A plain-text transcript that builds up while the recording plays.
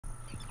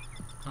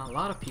A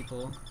lot of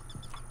people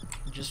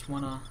just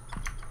want to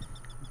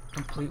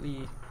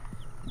completely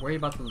worry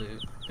about the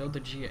loot, build the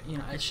you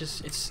know, it's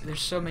just,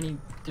 there's so many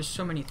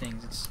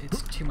things,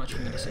 it's too much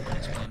for me to sit here and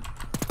explain.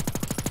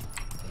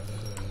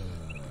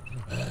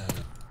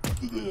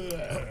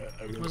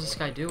 What's this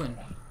guy doing?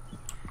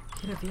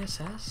 Get a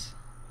VSS?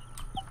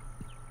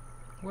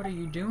 What are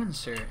you doing,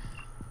 sir?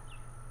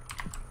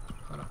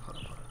 Hold up.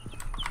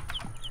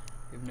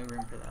 We have no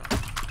room for that.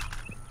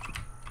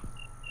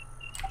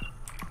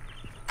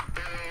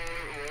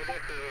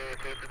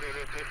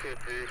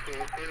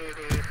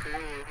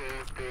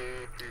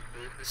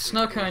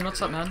 Snowcone,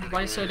 what's up, man? Why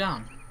are you so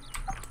down?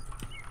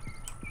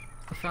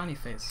 The frowny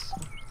face.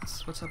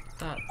 What's up with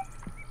that?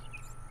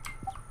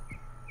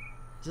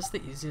 Is this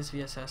the easiest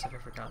VSS I've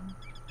ever gotten?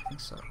 I think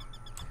so.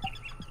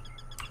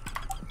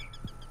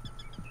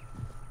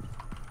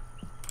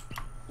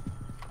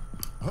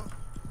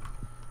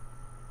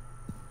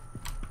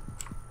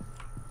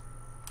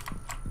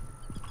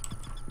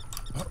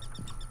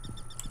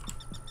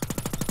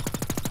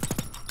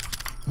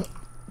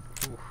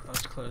 Ooh, that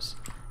was close.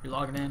 You're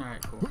logging in?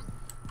 Alright, cool.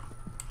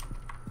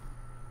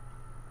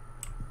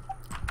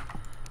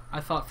 I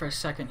thought for a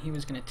second he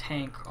was gonna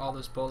tank all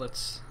those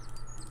bullets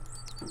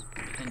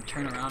and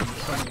turn around and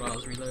kill me while I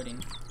was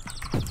reloading.